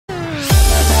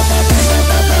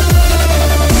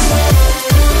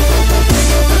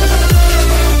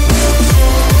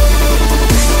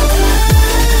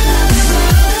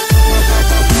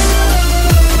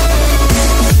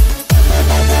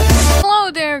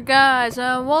guys,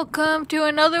 welcome to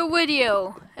another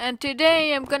video, and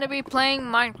today I'm gonna be playing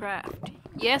Minecraft.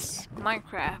 Yes,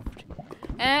 Minecraft.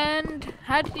 And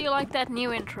how did you like that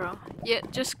new intro? Yeah,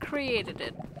 just created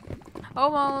it.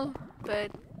 Oh well,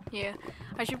 but yeah,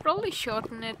 I should probably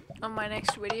shorten it on my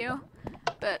next video,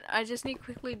 but I just need to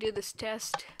quickly do this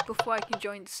test before I can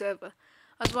join the server.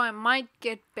 That's why I might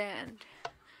get banned.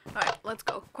 Alright, let's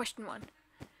go. Question 1.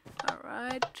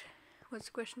 Alright, what's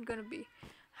the question gonna be?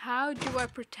 How do I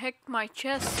protect my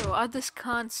chest so others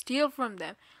can't steal from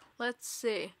them? Let's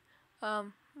see.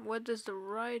 What does the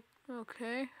right...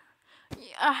 Okay.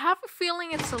 Yeah, I have a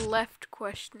feeling it's a left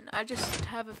question. I just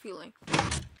have a feeling.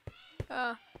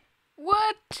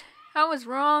 What? I was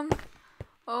wrong.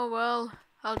 Oh well,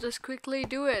 I'll just quickly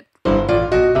do it.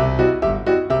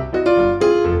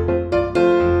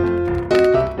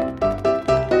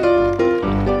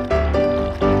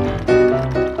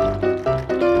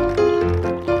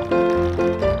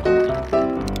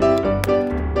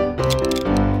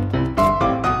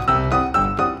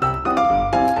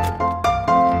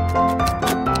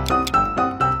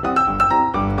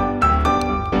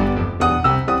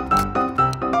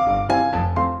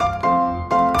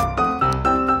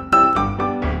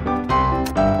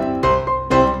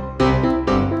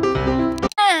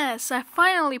 I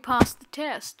finally passed the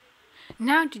test.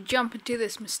 Now to jump into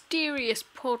this mysterious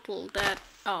portal that...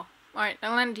 Oh, alright,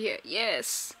 I landed here.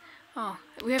 Yes. Oh,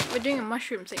 we're doing a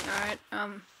mushroom thing, alright.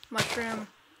 Mushroom.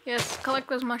 Yes, collect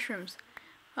those mushrooms.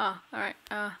 Oh, alright,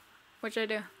 what'd I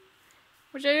do?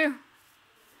 What'd I do?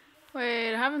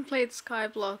 Wait, I haven't played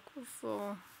Skyblock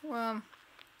before.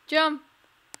 Jump!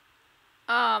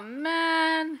 Oh,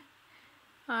 man.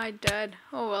 I died.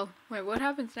 Oh, well. Wait, what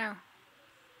happens now?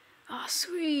 Oh,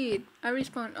 sweet! I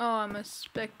respawned. Oh, I'm a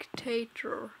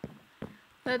spectator.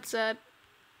 That's sad.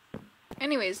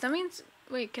 Anyways, that means...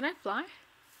 Wait, can I fly?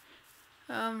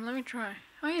 Let me try.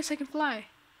 Oh, yes, I can fly.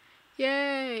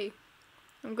 Yay!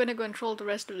 I'm gonna go and troll the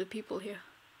rest of the people here.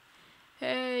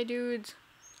 Hey, dudes.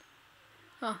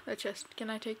 Oh, that chest. Can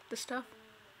I take the stuff?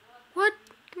 What?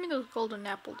 Give me those golden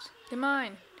apples. They're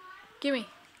mine. Give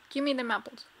me them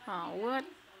apples. Oh, what?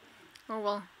 Oh,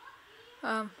 well.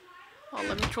 Oh,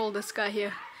 let me troll this guy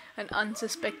here. An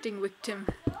unsuspecting victim.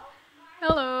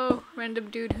 Hello, random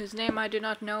dude whose name I do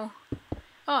not know.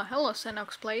 Oh, hello,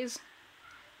 Senox Plays.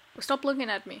 Well, stop looking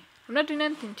at me. I'm not doing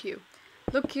anything to you.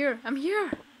 Look here. I'm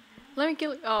here. Let me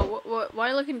kill you. Oh, why are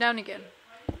you looking down again?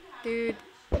 Dude,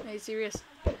 are you serious?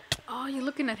 Oh, you're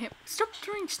looking at him. Stop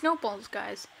throwing snowballs,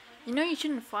 guys. You know you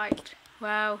shouldn't fight.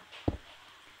 Wow.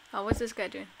 Oh, what's this guy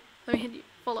doing? Let me hit you.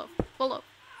 Fall off. Fall off.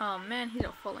 Oh, man, he's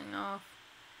not falling off.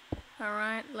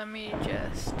 Alright, let me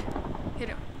just hit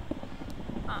him.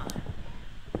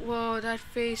 Whoa, that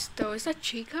face though. Is that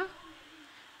Chica?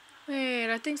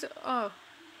 Wait, I think so. Oh.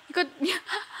 He got...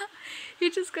 he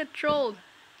just got trolled.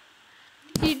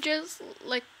 He just,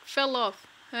 like, fell off.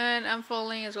 And I'm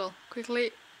falling as well. Quickly.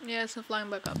 Yes, I'm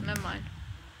flying back up. Never mind.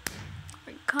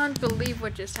 I can't believe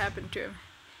what just happened to him.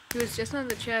 He was just on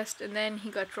the chest and then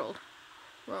he got trolled.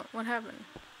 Well, what happened?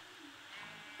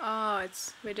 Oh,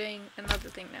 we're doing another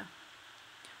thing now.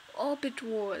 Orbit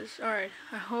Wars. Alright,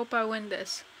 I hope I win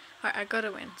this. Alright, I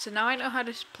gotta win. So now I know how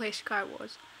to play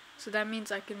Skywars. So that means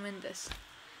I can win this.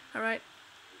 Alright.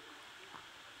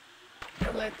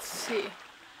 Let's see.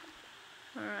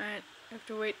 Alright, I have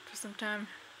to wait for some time.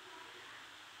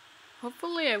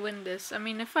 Hopefully I win this. I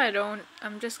mean, if I don't,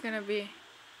 I'm just gonna be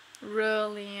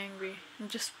really angry. And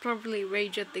just probably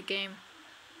rage at the game.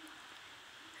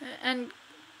 And...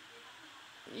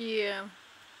 yeah.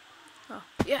 Oh,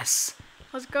 yes!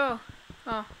 Let's go.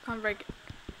 Oh, can't break it.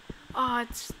 Oh,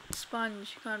 it's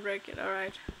sponge. Can't break it.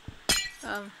 Alright.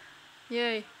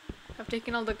 Yay. I've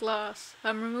taken all the glass.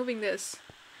 I'm removing this.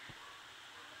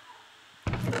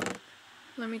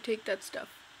 Let me take that stuff.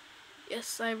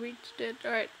 Yes, I reached it.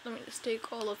 Alright, let me just take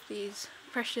all of these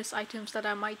precious items that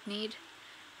I might need.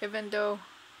 Even though,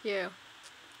 yeah,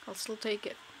 I'll still take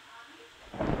it.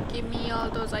 Give me all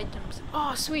those items.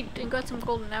 Oh, sweet. I got some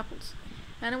golden apples.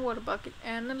 And a water bucket,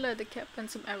 and a leather cap, and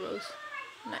some arrows.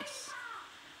 Nice.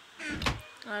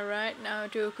 Alright, now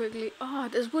do it quickly. Oh,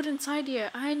 there's wood inside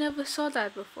here. I never saw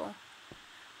that before.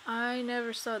 I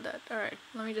never saw that. Alright,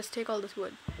 let me just take all this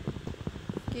wood.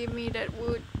 Give me that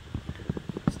wood.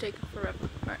 It's taking forever.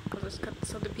 Alright, I'll just cut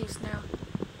this other piece now.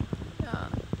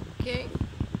 Okay.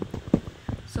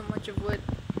 So much of wood.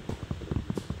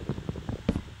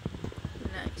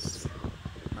 Nice.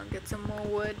 I'll get some more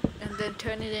wood and then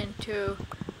turn it into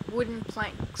wooden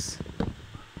planks.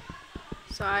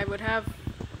 So I would have...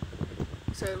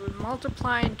 so it would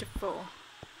multiply into 4.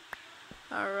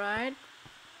 Alright.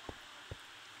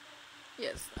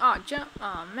 Yes. Oh, jump.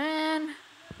 Oh, man.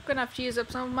 I'm gonna have to use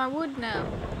up some of my wood now.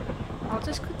 I'll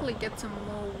just quickly get some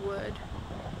more wood.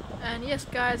 And yes,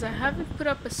 guys, I haven't put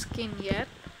up a skin yet.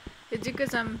 It's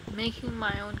because I'm making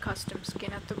my own custom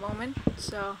skin at the moment.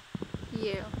 So,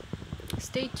 yeah.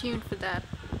 Stay tuned for that.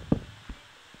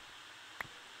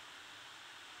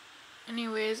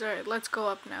 Anyways, alright, let's go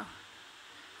up now.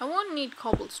 I won't need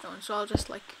cobblestone, so I'll just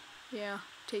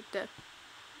take that.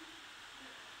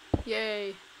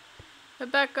 Yay.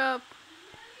 Back up.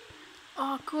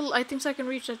 Oh, cool. I think I can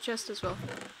reach that chest as well.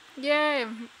 Yay,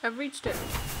 I've reached it.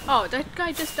 Oh, that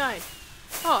guy just died.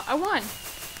 Oh, I won.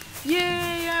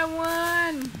 Yay, I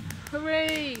won.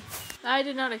 Hooray. I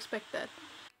did not expect that.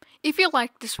 If you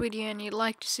liked this video and you'd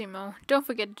like to see more, don't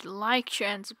forget to like,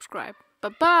 share, and subscribe.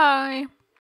 Bye-bye.